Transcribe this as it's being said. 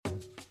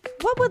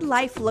What would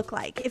life look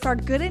like if our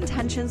good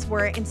intentions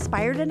were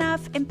inspired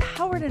enough,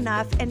 empowered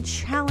enough, and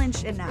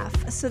challenged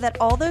enough so that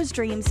all those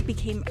dreams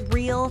became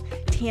real,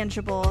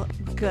 tangible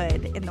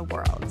good in the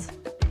world?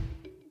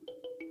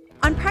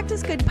 On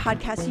Practice Good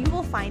podcast, you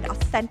will find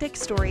authentic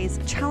stories,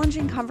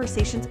 challenging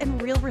conversations, and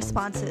real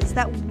responses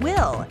that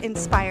will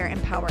inspire,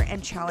 empower,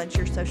 and challenge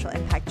your social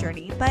impact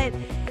journey. But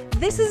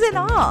this isn't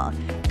all.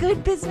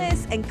 Good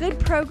business and good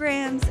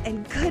programs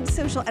and good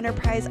social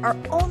enterprise are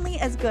only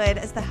as good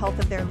as the health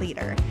of their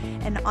leader.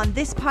 And on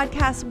this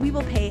podcast, we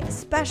will pay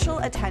special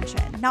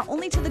attention, not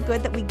only to the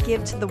good that we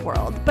give to the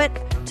world, but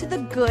to the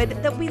good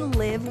that we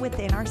live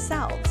within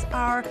ourselves,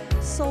 our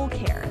soul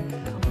care.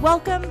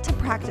 Welcome to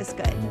Practice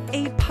Good,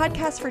 a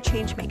podcast for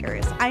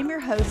changemakers. I'm your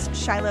host,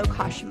 Shiloh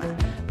Kashima,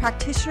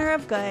 practitioner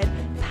of good,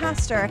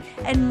 pastor,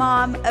 and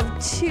mom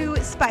of 2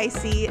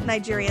 spicy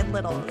Nigerian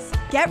littles.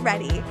 Get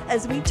ready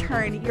as we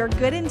turn your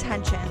good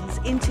intentions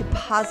into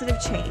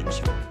positive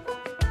change.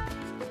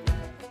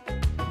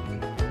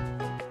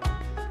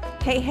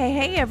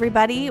 Hey,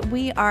 everybody.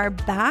 We are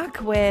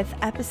back with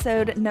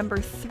episode number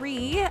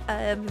 3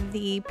 of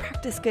the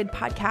Practice Good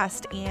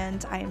podcast,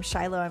 and I am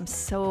Shiloh. I'm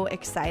so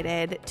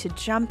excited to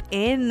jump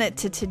in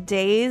to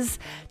today's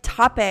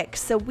topic.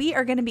 So we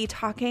are going to be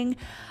talking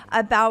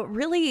about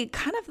really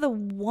kind of the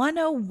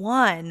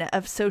 101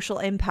 of social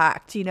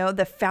impact,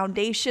 the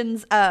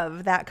foundations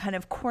of that kind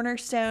of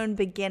cornerstone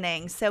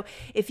beginning. So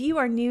if you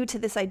are new to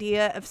this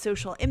idea of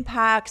social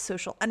impact,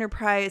 social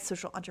enterprise,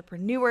 social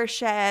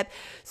entrepreneurship,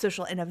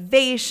 social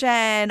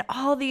innovation,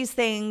 all these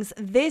things,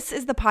 this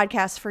is the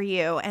podcast for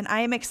you. And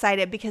I am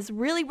excited because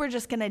really we're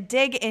just going to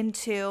dig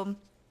into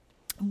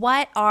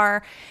what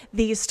are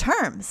these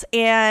terms,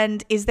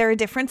 and is there a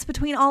difference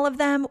between all of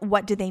them?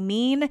 What do they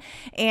mean?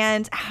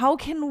 And what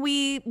can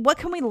we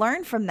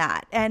learn from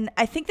that? And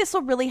I think this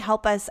will really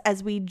help us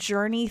as we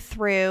journey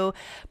through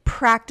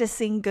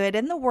practicing good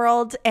in the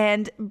world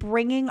and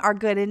bringing our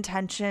good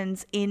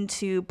intentions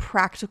into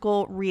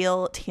practical,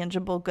 real,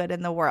 tangible good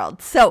in the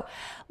world. So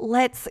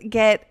let's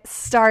get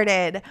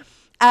started.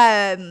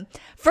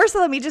 First,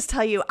 let me just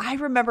tell you, I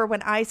remember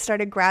when I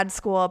started grad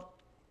school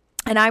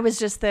and I was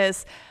just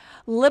this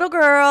little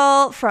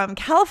girl from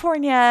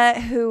California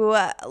who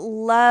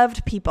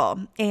loved people.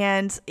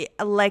 And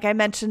like I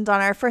mentioned on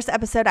our first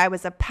episode, I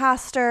was a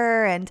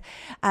pastor and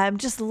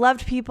just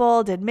loved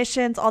people, did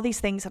missions, all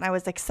these things. And I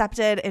was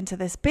accepted into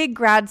this big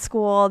grad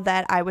school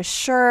that I was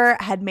sure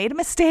had made a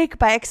mistake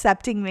by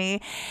accepting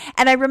me.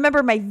 And I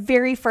remember my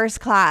very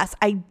first class,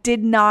 I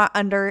did not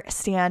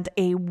understand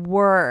a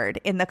word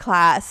in the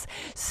class.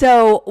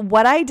 So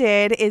what I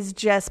did is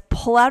just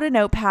pull out a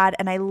notepad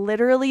and I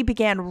literally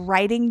began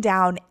writing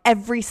down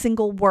every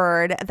single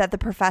word that the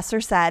professor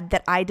said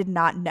that I did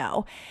not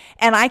know.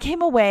 And I came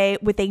away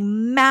with a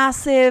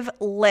massive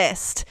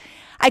list.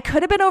 I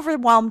could have been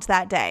overwhelmed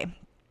that day,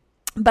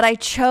 but I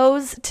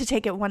chose to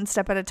take it one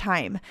step at a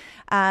time.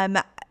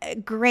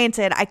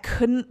 Granted, I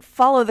couldn't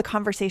follow the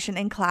conversation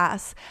in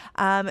class,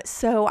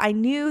 so I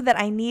knew that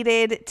I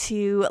needed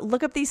to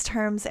look up these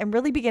terms and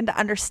really begin to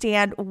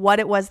understand what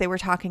it was they were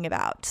talking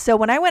about. So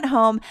when I went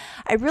home,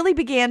 I really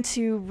began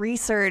to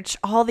research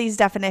all these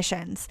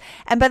definitions.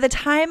 And by the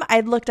time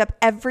I'd looked up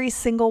every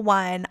single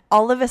one,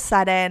 all of a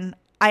sudden,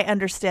 I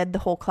understood the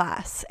whole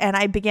class. And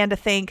I began to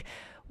think,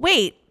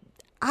 wait,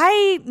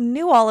 I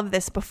knew all of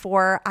this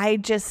before. I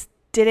just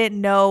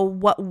didn't know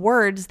what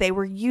words they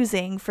were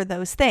using for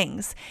those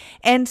things.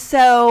 And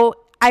so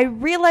I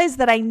realized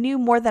that I knew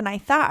more than I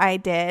thought I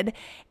did,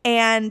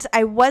 and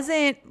I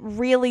wasn't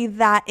really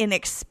that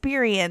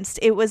inexperienced.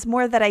 It was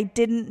more that I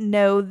didn't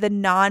know the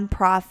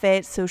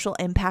nonprofit social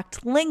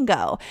impact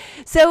lingo.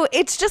 So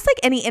it's just like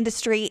any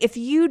industry. If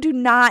you do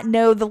not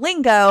know the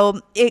lingo,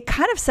 it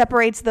kind of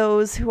separates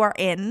those who are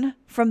in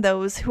from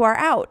those who are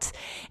out.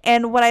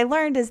 And what I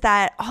learned is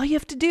that all you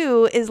have to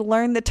do is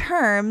learn the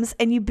terms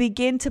and you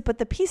begin to put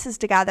the pieces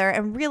together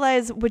and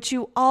realize what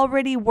you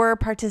already were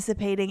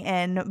participating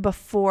in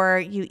before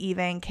you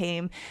even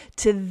came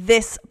to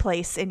this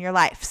place in your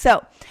life.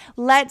 So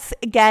let's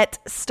get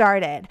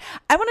started.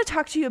 I want to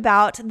talk to you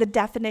about the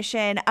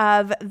definition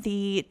of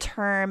the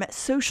term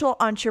social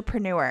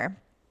entrepreneur.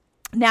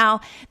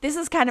 Now, this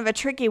is kind of a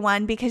tricky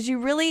one because you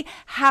really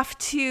have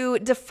to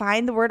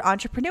define the word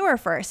entrepreneur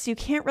first. You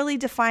can't really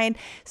define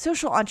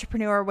social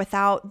entrepreneur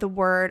without the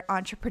word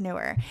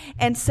entrepreneur.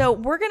 And so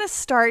we're going to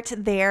start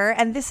there.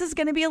 And this is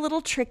going to be a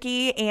little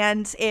tricky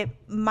and it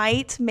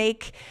might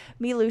make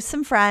me lose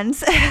some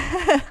friends.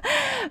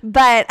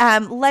 But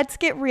let's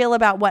get real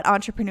about what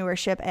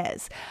entrepreneurship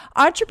is.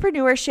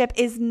 Entrepreneurship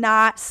is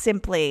not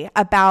simply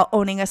about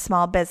owning a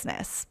small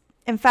business.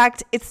 In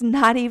fact, it's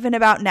not even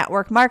about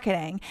network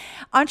marketing.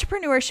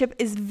 Entrepreneurship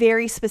is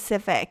very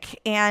specific.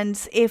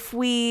 And if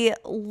we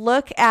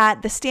look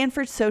at the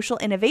Stanford Social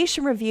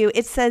Innovation Review,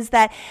 it says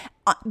that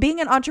being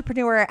an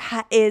entrepreneur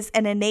is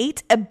an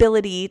innate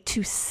ability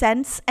to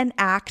sense and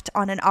act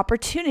on an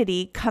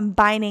opportunity,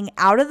 combining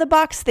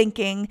out-of-the-box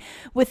thinking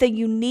with a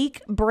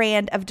unique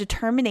brand of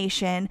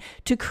determination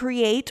to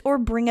create or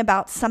bring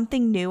about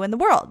something new in the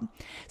world.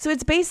 So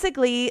it's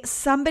basically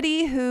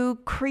somebody who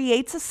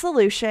creates a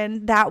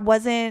solution that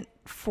wasn't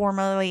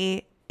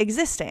formerly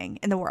existing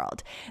in the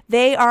world.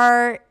 They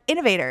are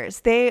innovators.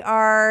 They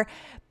are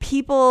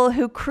people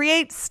who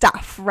create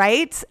stuff,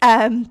 right?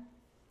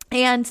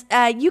 And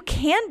you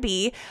can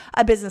be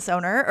a business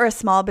owner or a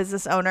small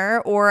business owner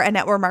or a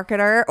network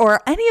marketer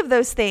or any of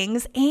those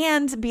things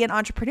and be an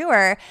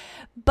entrepreneur.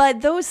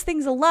 But those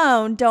things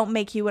alone don't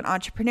make you an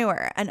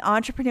entrepreneur. An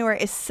entrepreneur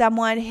is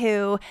someone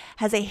who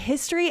has a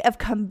history of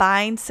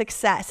combined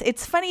success.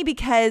 It's funny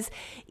because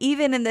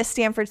even in the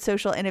Stanford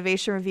Social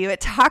Innovation Review, it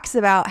talks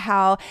about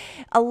how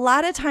a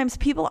lot of times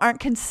people aren't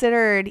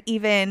considered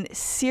even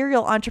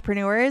serial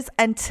entrepreneurs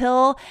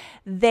until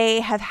they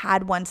have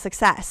had one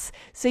success.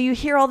 So you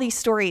hear all these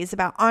stories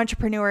about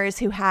entrepreneurs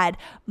who had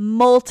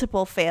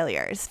multiple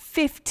failures,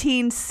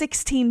 15,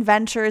 16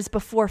 ventures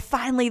before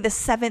finally the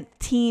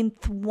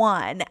 17th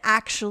one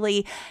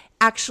actually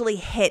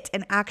hit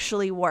and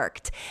actually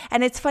worked.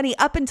 And it's funny,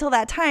 up until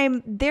that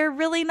time, they're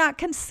really not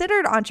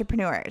considered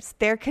entrepreneurs.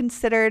 They're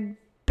considered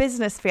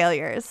business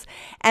failures.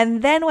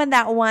 And then when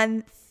that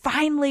one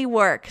finally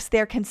works,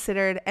 they're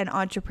considered an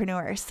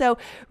entrepreneur. So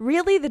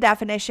really the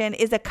definition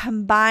is a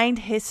combined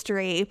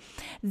history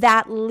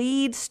that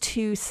leads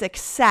to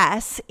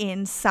success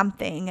in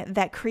something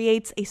that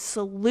creates a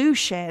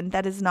solution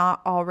that is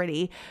not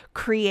already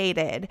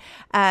created.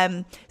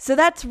 So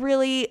that's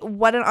really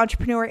what an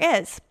entrepreneur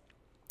is.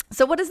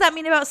 So what does that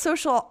mean about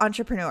social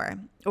entrepreneur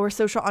or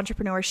social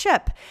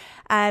entrepreneurship?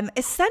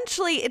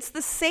 Essentially, it's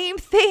the same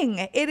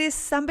thing. It is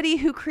somebody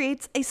who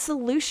creates a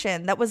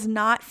solution that was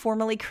not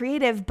formally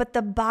creative, but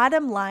the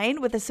bottom line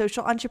with a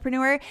social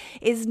entrepreneur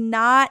is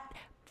not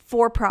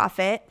for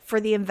profit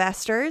for the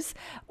investors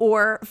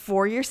or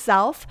for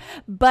yourself,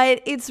 but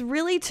it's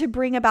really to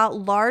bring about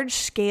large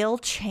scale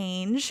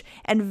change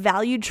and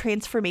value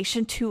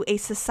transformation to a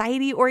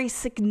society or a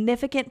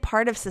significant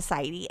part of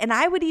society. And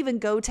I would even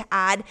go to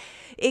add,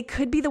 it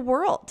could be the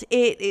world.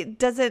 It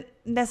doesn't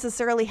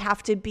necessarily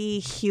have to be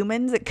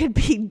humans. It could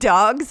be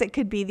dogs. It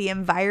could be the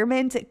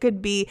environment. It could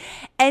be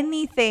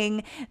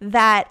anything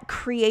that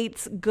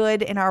creates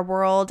good in our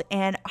world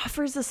and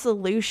offers a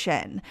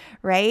solution,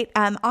 right?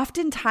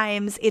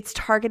 Oftentimes it's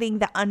targeting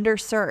the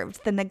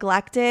underserved, the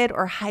neglected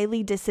or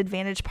highly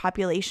disadvantaged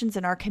populations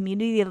in our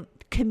community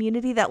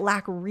that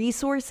lack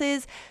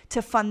resources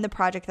to fund the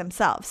project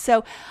themselves.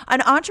 So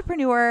an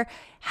entrepreneur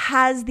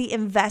has the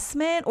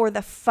investment or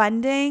the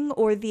funding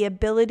or the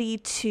ability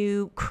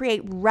to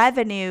create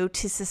revenue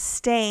to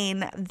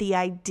sustain the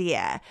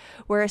idea,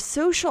 where a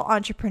social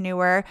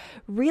entrepreneur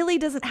really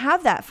doesn't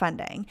have that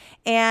funding.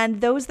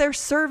 And those they're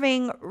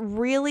serving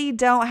really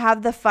don't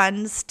have the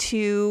funds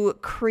to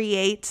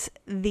create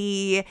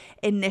the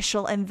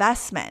initial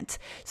investment.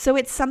 So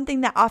it's something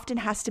that often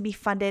has to be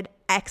funded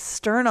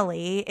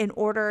externally in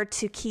order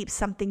to keep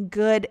something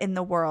good in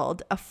the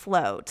world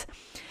afloat.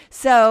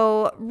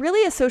 So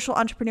really a social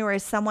entrepreneur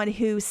is someone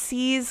who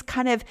sees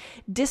kind of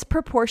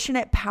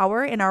disproportionate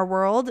power in our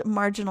world,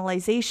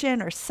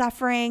 marginalization or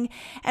suffering,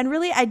 and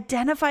really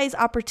identifies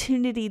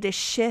opportunity to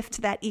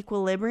shift that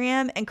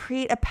equilibrium and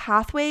create a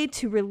pathway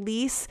to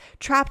release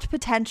trapped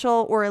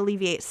potential or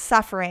alleviate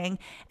suffering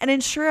and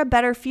ensure a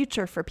better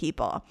future for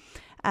people.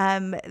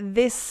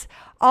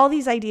 All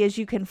these ideas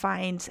you can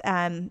find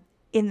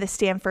in the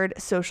Stanford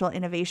Social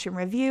Innovation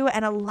Review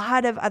and a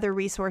lot of other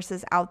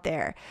resources out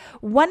there.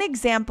 One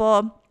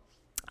example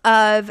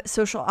of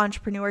social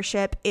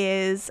entrepreneurship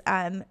is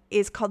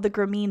called the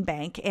Grameen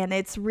Bank, and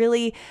it's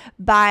really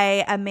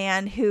by a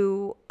man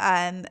who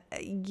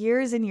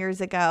years and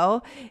years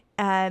ago,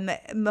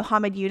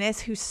 Muhammad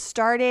Yunus, who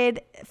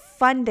started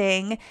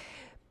funding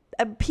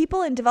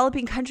people in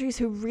developing countries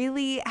who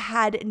really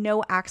had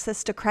no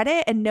access to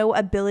credit and no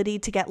ability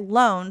to get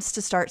loans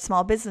to start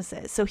small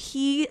businesses. So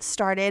he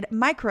started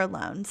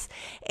microloans.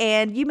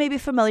 And you may be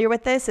familiar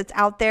with this. It's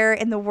out there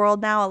in the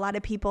world now. A lot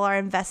of people are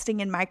investing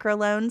in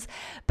microloans.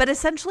 But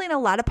essentially in a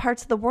lot of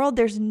parts of the world,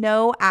 there's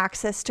no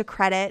access to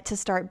credit to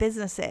start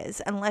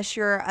businesses. Unless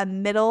you're a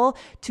middle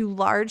to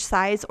large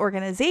size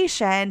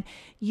organization,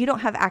 you don't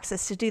have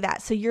access to do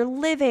that. So you're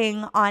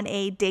living on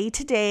a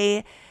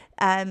day-to-day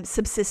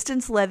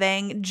subsistence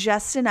living,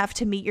 just enough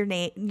to meet your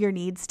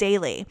needs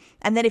daily.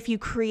 And then if you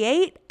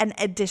create an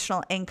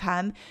additional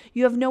income,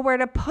 you have nowhere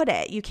to put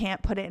it. You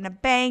can't put it in a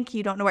bank.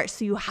 You don't know where.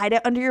 So you hide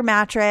it under your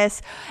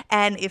mattress.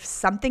 And if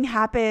something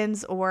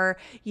happens or,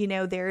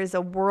 there is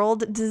a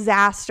world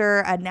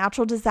disaster, a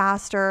natural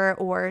disaster,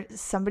 or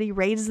somebody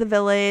raids the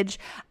village,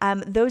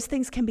 those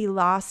things can be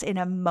lost in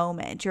a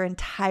moment, your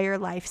entire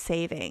life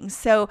savings.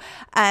 So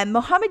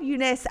Muhammad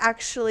Yunus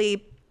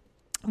actually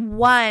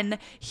won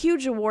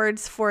huge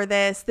awards for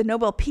this, the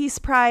Nobel Peace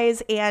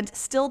Prize, and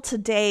still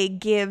today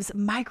gives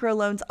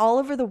microloans all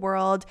over the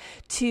world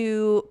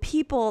to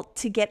people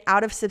to get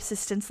out of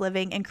subsistence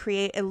living and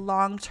create a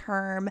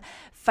long-term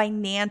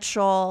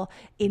financial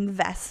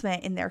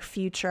investment in their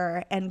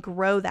future and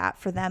grow that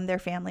for them, their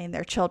family, and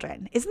their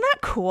children. Isn't that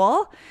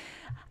cool?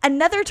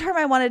 Another term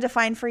I want to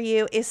define for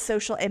you is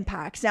social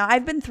impact. Now,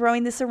 I've been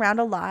throwing this around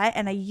a lot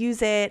and I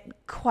use it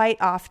quite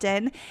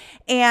often.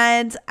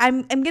 And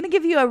I'm going to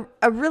give you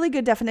a really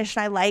good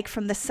definition I like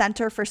from the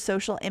Center for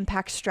Social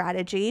Impact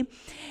Strategy.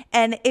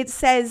 And it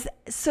says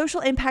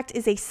social impact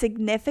is a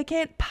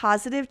significant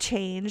positive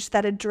change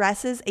that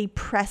addresses a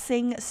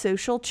pressing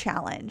social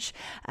challenge.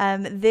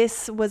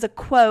 This was a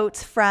quote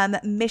from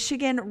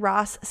Michigan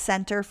Ross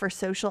Center for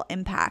Social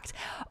Impact.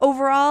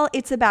 Overall,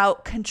 it's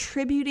about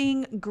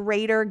contributing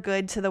greater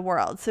good to the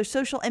world. So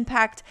social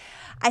impact,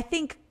 I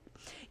think,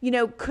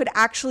 could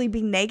actually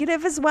be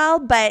negative as well,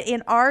 but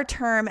in our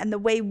term and the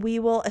way we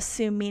will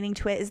assume meaning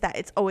to it is that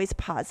it's always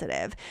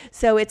positive.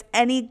 So it's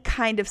any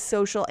kind of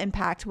social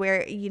impact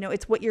where,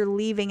 it's what you're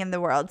leaving in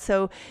the world.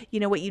 So,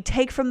 what you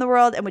take from the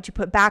world and what you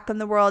put back in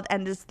the world,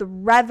 and it's the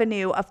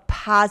revenue of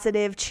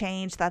positive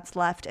change that's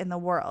left in the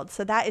world.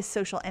 So that is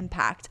social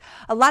impact.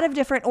 A lot of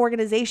different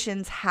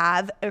organizations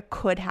have or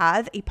could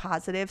have a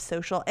positive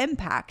social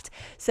impact.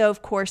 So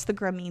of course, the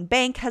Grameen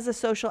Bank has a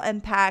social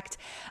impact.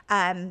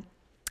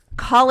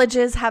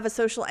 Colleges have a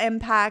social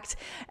impact.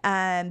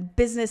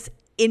 Business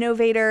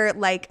innovator,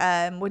 like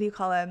what do you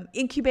call them?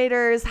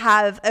 Incubators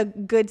have a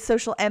good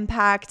social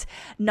impact.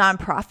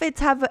 Nonprofits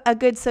have a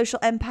good social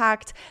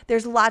impact.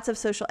 There's lots of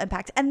social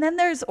impact. And then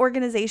there's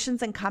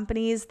organizations and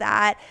companies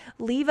that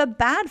leave a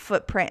bad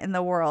footprint in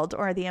the world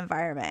or the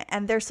environment,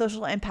 and their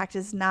social impact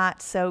is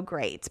not so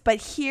great. But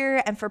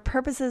here, and for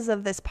purposes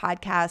of this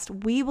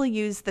podcast, we will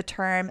use the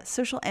term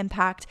social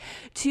impact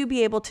to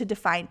be able to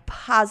define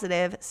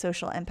positive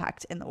social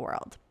impact in the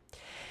world.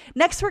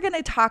 Next, we're going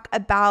to talk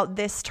about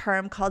this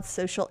term called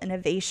social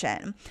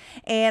innovation.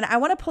 And I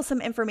want to pull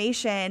some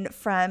information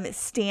from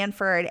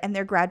Stanford and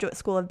their Graduate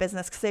School of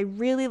Business because I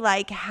really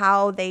like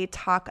how they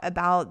talk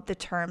about the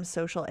term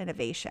social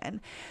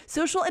innovation.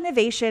 Social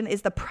innovation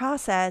is the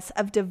process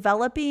of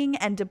developing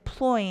and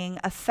deploying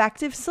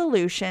effective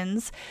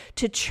solutions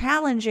to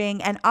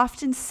challenging and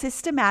often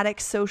systematic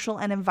social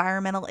and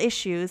environmental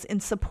issues in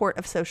support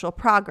of social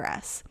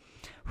progress.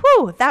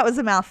 Whew, that was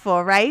a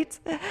mouthful, right?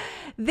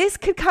 This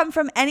could come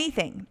from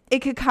anything. It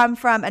could come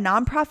from a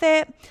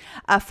nonprofit,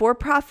 a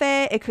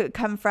for-profit. It could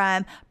come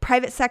from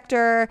private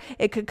sector.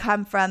 It could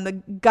come from the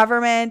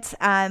government.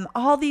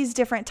 All these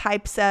different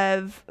types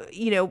of,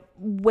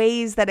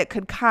 ways that it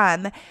could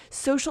come.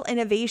 Social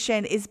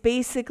innovation is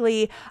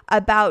basically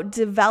about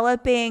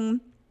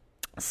developing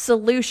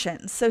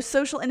solutions. So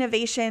social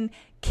innovation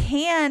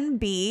can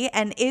be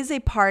and is a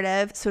part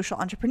of social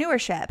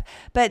entrepreneurship,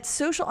 but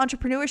social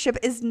entrepreneurship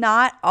is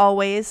not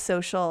always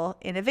social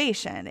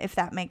innovation, if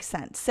that makes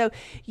sense. So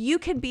you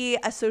can be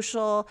a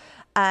social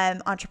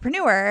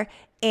entrepreneur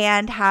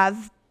and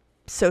have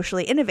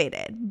socially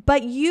innovated,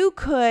 but you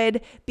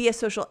could be a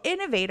social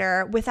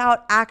innovator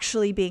without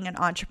actually being an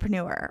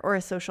entrepreneur or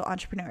a social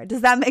entrepreneur.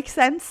 Does that make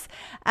sense?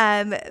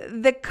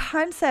 The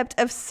concept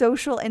of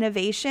social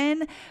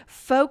innovation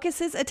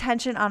focuses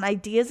attention on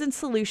ideas and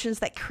solutions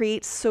that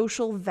create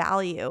social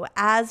value,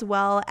 as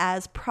well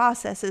as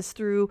processes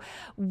through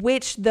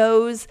which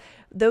those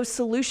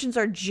solutions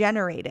are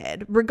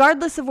generated,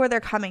 regardless of where they're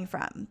coming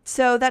from.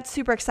 So that's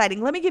super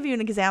exciting. Let me give you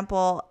an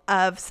example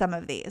of some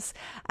of these.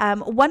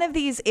 One of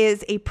these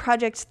is a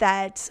project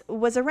that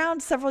was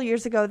around several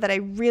years ago that I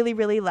really,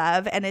 really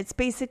love. And it's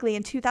basically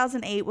in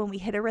 2008 when we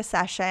hit a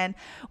recession.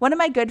 One of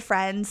my good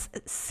friends,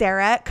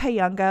 Sarah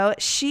Kayungo,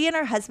 she and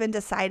her husband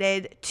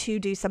decided to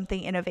do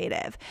something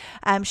innovative.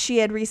 She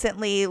had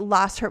recently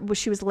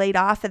she was laid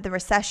off at the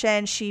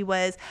recession. She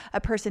was a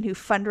person who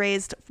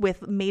fundraised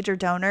with major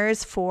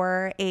donors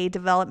for a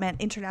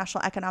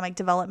international economic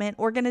development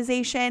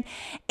organization.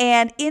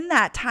 And in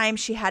that time,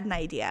 she had an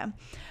idea.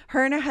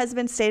 Her and her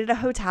husband stayed at a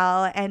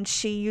hotel and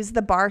she used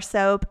the bar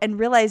soap and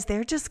realized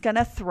they're just going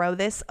to throw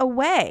this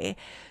away.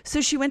 So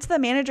she went to the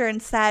manager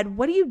and said,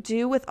 "What do you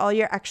do with all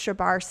your extra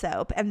bar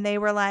soap?" And they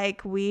were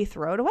like, "We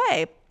throw it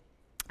away."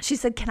 She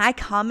said, "Can I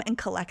come and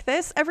collect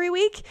this every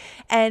week?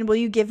 And will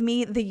you give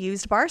me the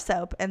used bar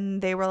soap?"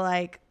 And they were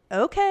like,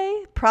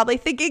 "Okay," probably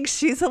thinking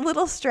she's a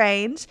little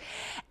strange.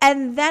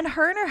 And then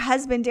her and her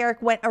husband,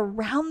 Derek, went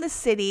around the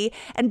city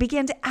and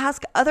began to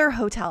ask other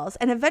hotels.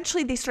 And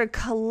eventually they started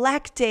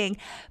collecting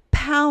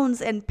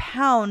pounds and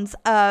pounds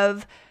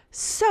of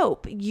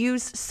soap,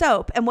 used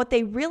soap. And what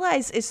they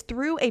realized is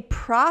through a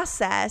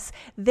process,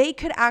 they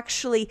could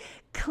actually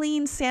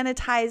clean,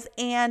 sanitize,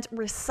 and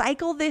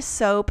recycle this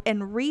soap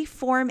and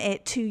reform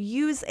it to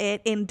use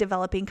it in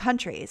developing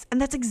countries. And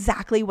that's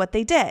exactly what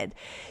they did.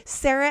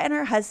 Sarah and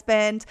her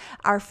husband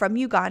are from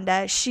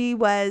Uganda. She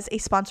was a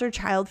sponsored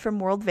child from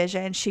World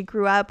Vision. She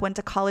grew up, went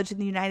to college in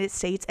the United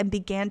States, and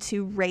began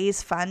to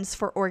raise funds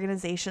for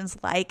organizations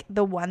like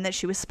the one that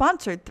she was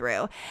sponsored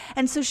through.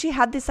 And so she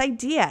had this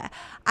idea.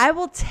 I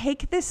will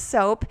take this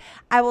soap,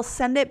 I will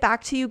send it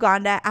back to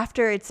Uganda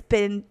after it's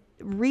been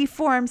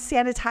reformed,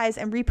 sanitized,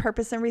 and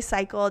repurposed and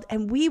recycled,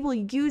 and we will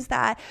use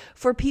that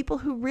for people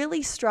who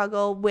really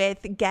struggle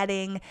with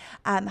getting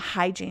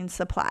hygiene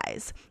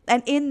supplies.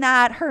 And in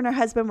that, her and her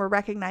husband were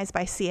recognized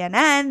by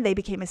CNN. They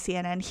became a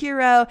CNN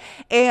hero,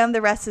 and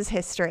the rest is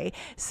history.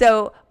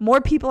 So more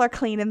people are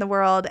clean in the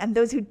world, and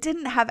those who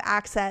didn't have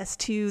access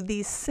to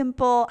these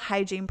simple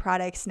hygiene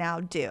products now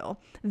do.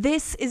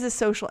 This is a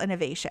social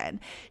innovation.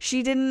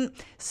 She didn't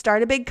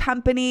start a big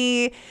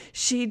company.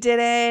 She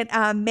didn't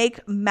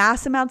make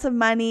mass amounts of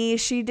money.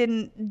 She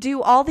didn't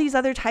do all these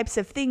other types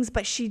of things,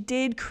 but she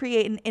did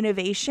create an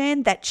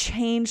innovation that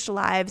changed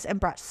lives and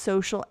brought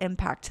social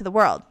impact to the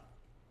world.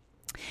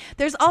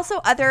 There's also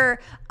other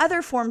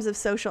forms of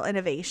social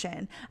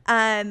innovation.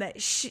 Let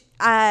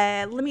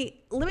me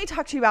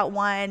talk to you about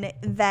one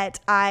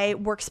that I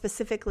work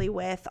specifically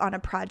with on a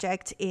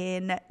project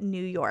in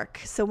New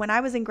York. So when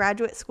I was in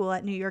graduate school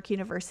at New York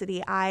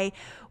University, I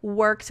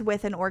worked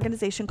with an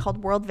organization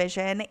called World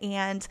Vision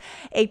and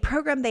a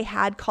program they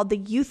had called the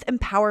Youth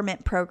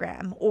Empowerment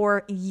Program,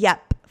 or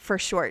YEP for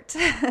short.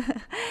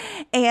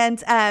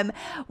 And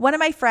one of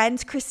my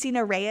friends,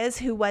 Christina Reyes,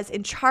 who was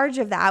in charge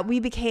of that, we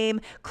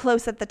became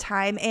close at the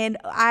time, and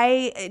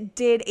I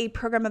did a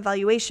program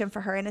evaluation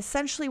for her. And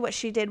essentially what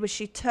she did was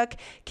she took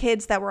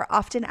kids that were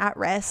often at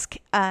risk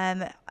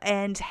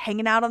and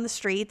hanging out on the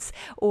streets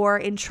or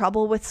in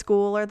trouble with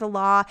school or the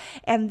law,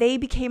 and they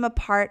became a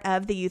part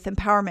of the Youth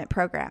Empowerment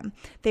Program.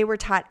 They were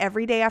taught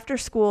every day after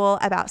school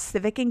about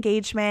civic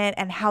engagement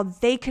and how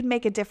they could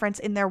make a difference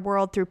in their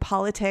world through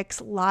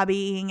politics,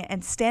 lobbying,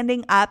 and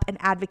standing up and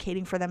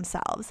advocating for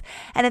themselves.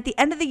 And at the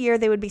end of the year,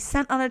 they would be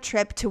sent on a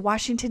trip to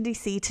Washington,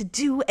 D.C. to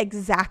do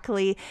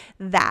exactly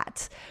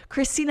that.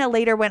 Christina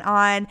later went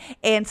on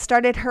and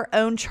started her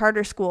own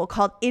charter school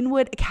called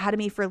Inwood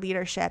Academy for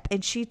Leadership,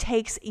 and she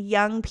takes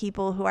young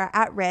people who are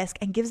at risk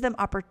and gives them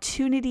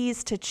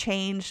opportunities to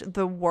change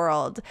the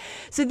world.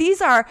 So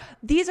these are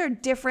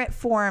different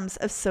forms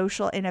of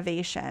social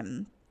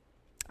innovation.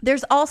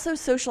 There's also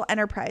social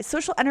enterprise.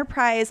 Social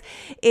enterprise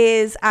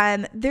is,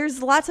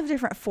 there's lots of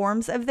different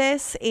forms of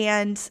this,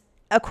 and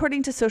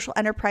according to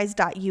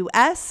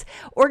socialenterprise.us,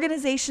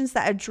 organizations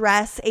that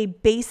address a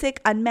basic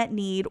unmet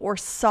need or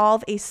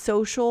solve a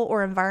social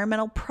or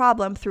environmental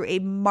problem through a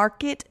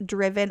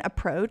market-driven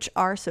approach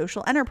are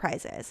social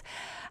enterprises.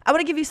 I want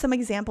to give you some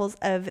examples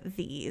of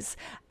these.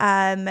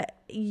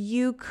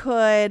 You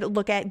could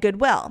look at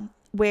Goodwill,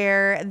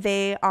 where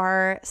they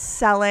are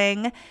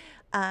selling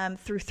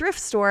through thrift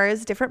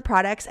stores different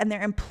products, and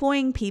they're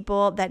employing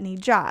people that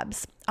need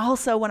jobs.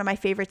 Also, one of my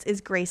favorites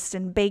is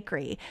Greyston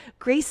Bakery.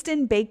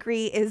 Greyston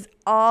Bakery is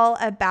all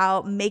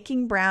about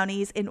making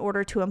brownies in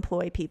order to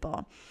employ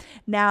people.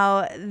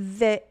 Now,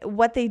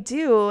 what they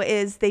do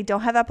is they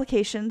don't have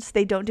applications.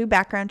 They don't do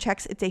background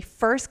checks. It's a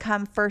first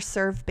come, first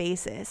serve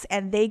basis.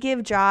 And they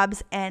give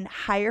jobs and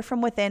hire from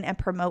within and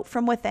promote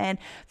from within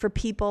for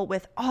people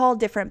with all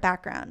different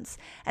backgrounds.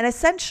 And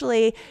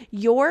essentially,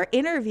 your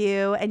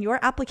interview and your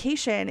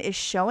application is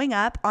showing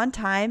up on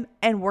time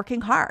and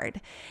working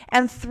hard.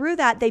 And through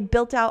that, they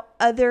built out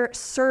other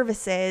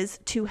services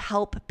to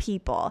help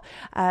people.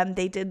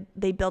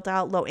 They built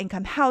out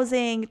low-income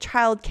housing,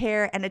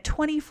 childcare, and a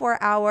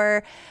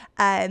 24-hour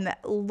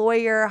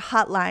lawyer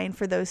hotline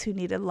for those who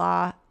needed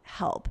law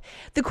help.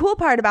 The cool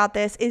part about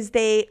this is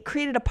they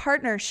created a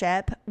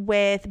partnership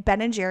with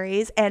Ben &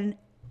 Jerry's, and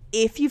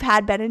if you've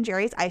had Ben &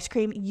 Jerry's ice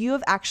cream, you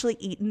have actually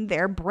eaten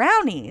their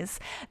brownies.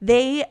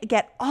 They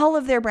get all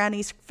of their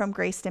brownies from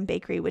Greyston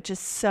Bakery, which is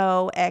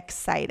so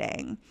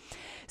exciting.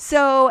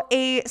 So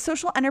a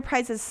social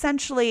enterprise is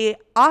essentially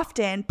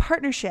often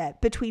partnership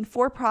between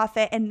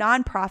for-profit and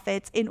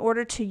nonprofits in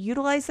order to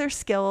utilize their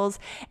skills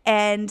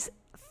and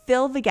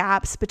fill the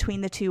gaps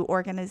between the two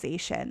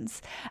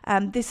organizations.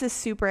 This is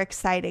super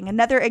exciting.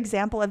 Another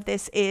example of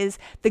this is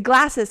the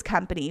glasses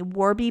company,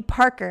 Warby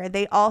Parker.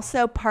 They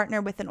also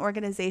partner with an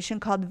organization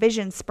called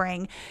Vision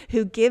Spring,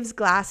 who gives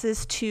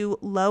glasses to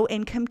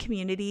low-income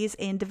communities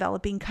in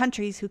developing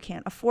countries who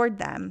can't afford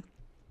them.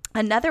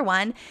 Another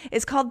one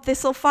is called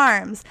Thistle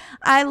Farms.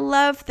 I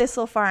love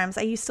Thistle Farms.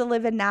 I used to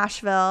live in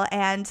Nashville,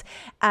 and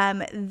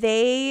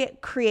they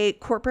create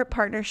corporate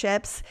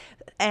partnerships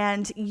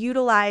and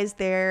utilize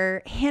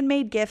their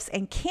handmade gifts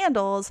and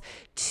candles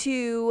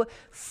to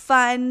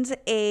fund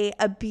a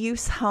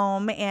abuse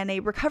home and a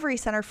recovery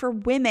center for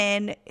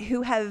women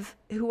who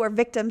who are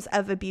victims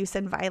of abuse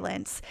and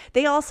violence.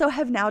 They also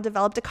have now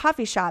developed a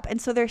coffee shop,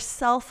 and so they're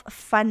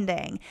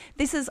self-funding.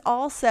 This is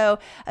also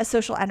a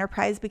social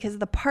enterprise because of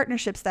the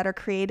partnerships that are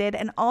created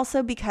and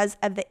also because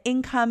of the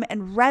income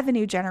and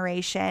revenue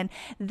generation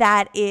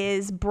that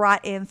is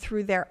brought in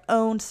through their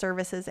own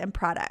services and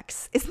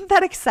products. Isn't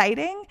that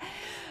exciting?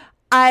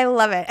 I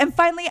love it. And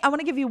finally, I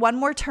want to give you one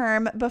more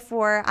term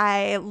before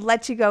I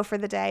let you go for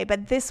the day,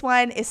 but this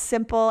one is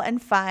simple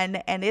and fun,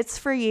 and it's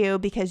for you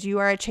because you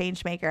are a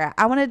change maker.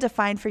 I want to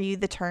define for you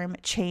the term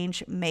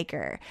change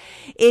maker.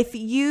 If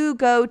you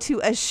go to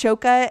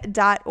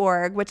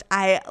ashoka.org, which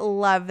I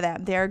love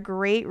them, they're a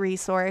great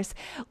resource,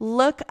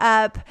 look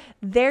up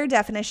their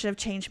definition of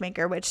change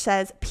maker, which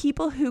says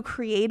people who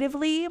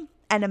creatively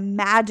and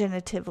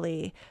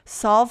imaginatively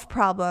solve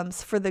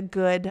problems for the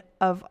good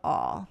of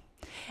all.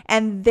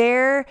 And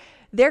their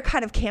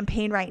kind of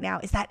campaign right now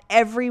is that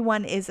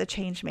everyone is a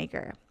change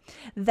maker,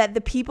 that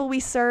the people we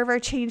serve are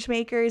change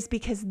makers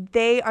because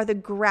they are the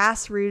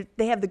grassroots.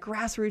 They have the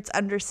grassroots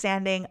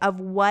understanding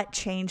of what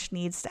change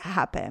needs to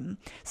happen.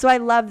 So I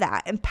love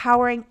that,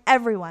 empowering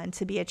everyone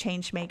to be a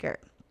change maker.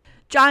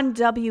 John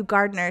W.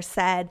 Gardner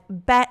said,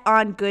 bet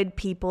on good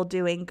people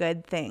doing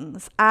good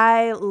things.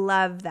 I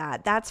love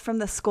that. That's from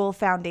the Skoll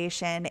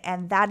Foundation,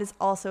 and that is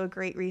also a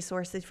great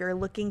resource if you're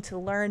looking to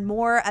learn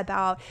more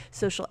about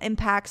social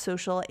impact,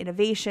 social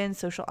innovation,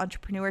 social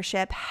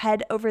entrepreneurship.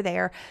 Head over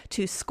there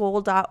to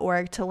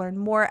skoll.org to learn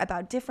more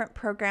about different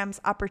programs,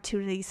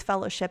 opportunities,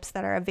 fellowships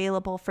that are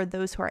available for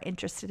those who are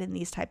interested in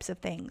these types of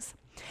things.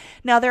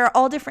 Now, there are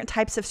all different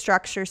types of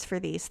structures for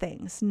these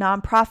things: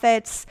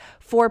 nonprofits,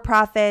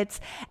 for-profits,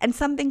 and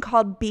something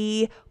called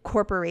B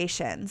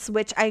corporations,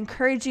 which I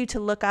encourage you to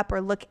look up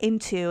or look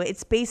into.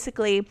 It's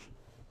basically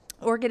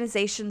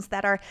organizations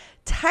that are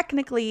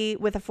technically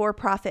with a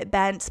for-profit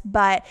bent,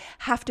 but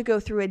have to go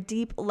through a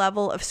deep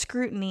level of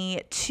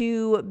scrutiny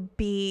to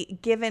be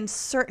given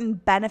certain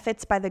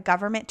benefits by the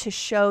government to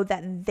show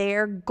that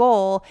their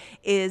goal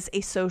is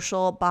a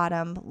social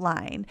bottom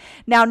line.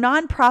 Now,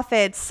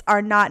 nonprofits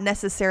are not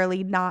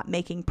necessarily not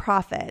making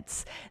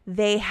profits.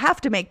 They have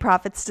to make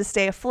profits to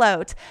stay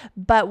afloat,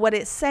 but what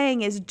it's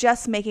saying is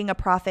just making a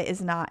profit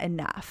is not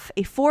enough.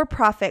 A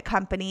for-profit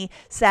company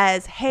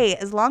says, hey,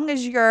 as long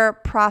as your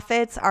profits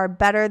are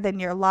better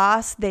than your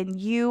loss, then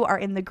you are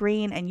in the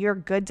green and you're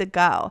good to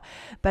go.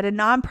 But a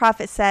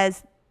nonprofit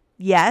says,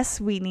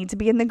 yes, we need to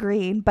be in the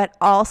green, but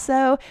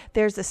also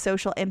there's a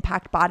social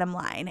impact bottom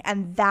line.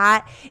 And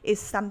that is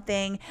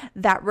something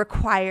that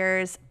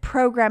requires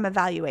program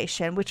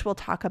evaluation, which we'll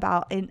talk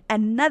about in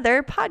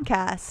another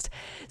podcast.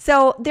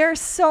 So there are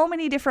so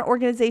many different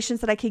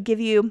organizations that I could give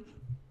you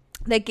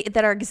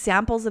that are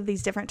examples of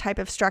these different type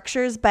of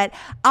structures, but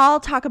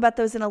I'll talk about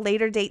those in a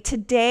later date.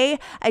 Today,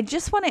 I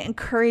just want to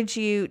encourage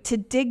you to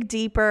dig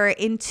deeper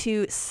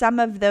into some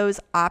of those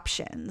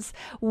options.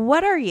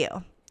 What are you?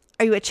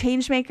 Are you a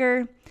change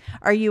maker?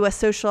 Are you a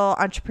social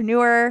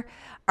entrepreneur?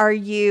 Are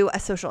you a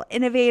social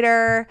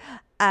innovator?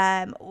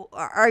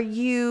 Are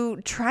you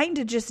trying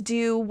to just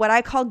do what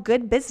I call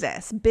good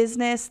business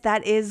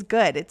that is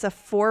good? It's a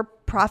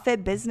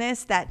for-profit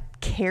business that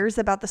cares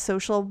about the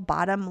social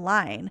bottom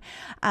line.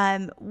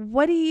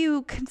 What do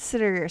you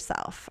consider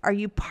yourself? Are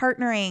you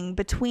partnering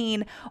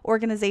between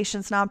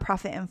organizations,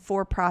 nonprofit and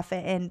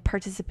for-profit, and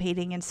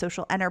participating in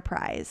social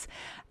enterprise?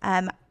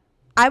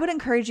 I would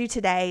encourage you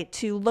today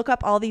to look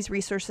up all these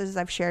resources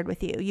I've shared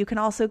with you. You can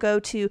also go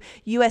to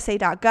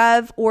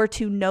usa.gov or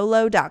to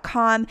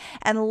nolo.com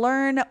and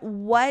learn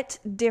what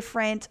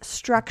different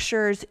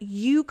structures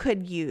you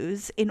could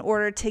use in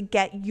order to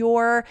get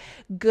your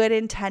good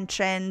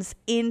intentions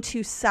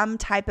into some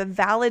type of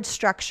valid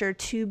structure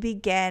to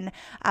begin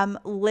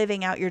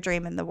living out your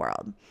dream in the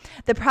world.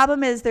 The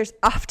problem is there's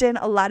often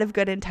a lot of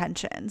good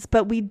intentions,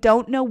 but we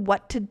don't know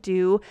what to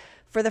do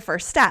for the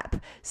first step.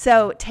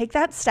 So take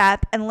that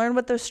step and learn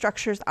what those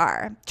structures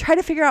are. Try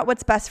to figure out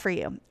what's best for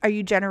you. Are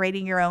you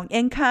generating your own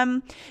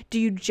income? Do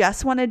you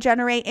just want to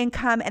generate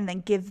income and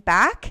then give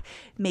back?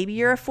 Maybe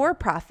you're a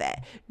for-profit.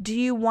 Do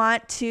you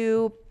want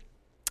to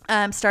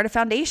start a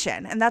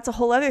foundation? And that's a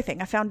whole other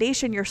thing. A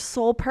foundation, your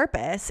sole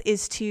purpose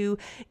is to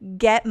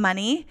get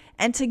money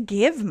and to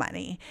give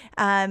money.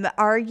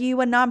 Are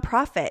you a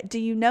nonprofit? Do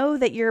you know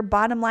that your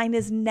bottom line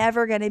is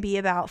never going to be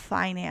about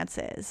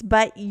finances,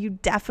 but you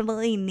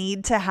definitely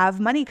need to have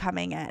money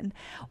coming in?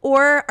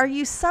 Or are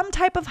you some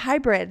type of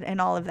hybrid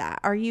in all of that?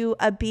 Are you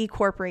a B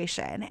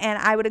corporation? And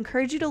I would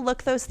encourage you to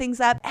look those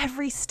things up.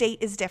 Every state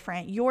is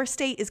different. Your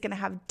state is going to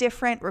have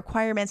different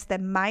requirements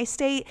than my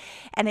state.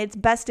 And it's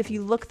best if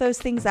you look those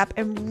things up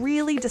and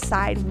really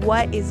decide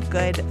what is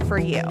good for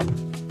you.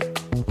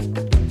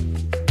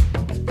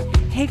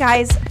 Hey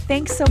guys,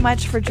 thanks so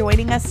much for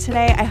joining us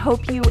today. I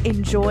hope you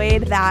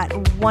enjoyed that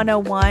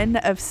 101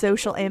 of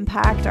social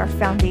impact, our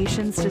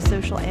foundations to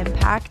social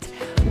impact.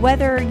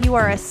 Whether you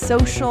are a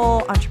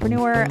social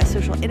entrepreneur, a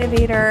social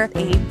innovator,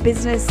 a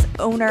business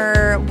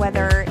owner,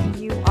 whether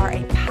you are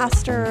a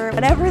pastor,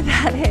 whatever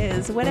that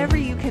is, whatever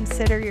you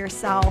consider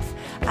yourself,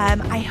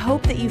 I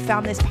hope that you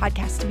found this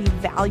podcast to be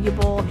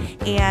valuable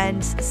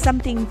and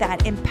something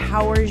that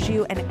empowers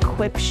you and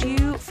equips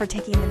you for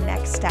taking the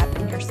next step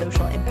in your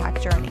social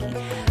impact journey.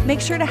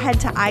 Make sure to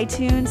head to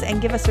iTunes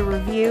and give us a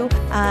review,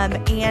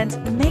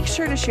 and make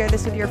sure to share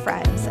this with your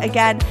friends.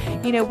 Again,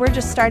 we're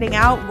just starting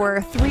out. We're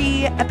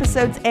 3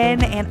 episodes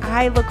in, and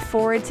I look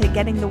forward to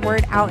getting the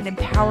word out and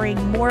empowering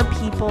more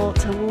people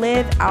to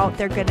live out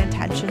their good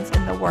intentions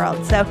in the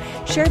world. So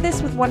share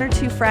this with 1 or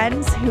 2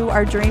 friends who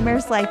are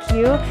dreamers like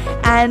you,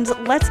 and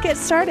let's get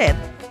started.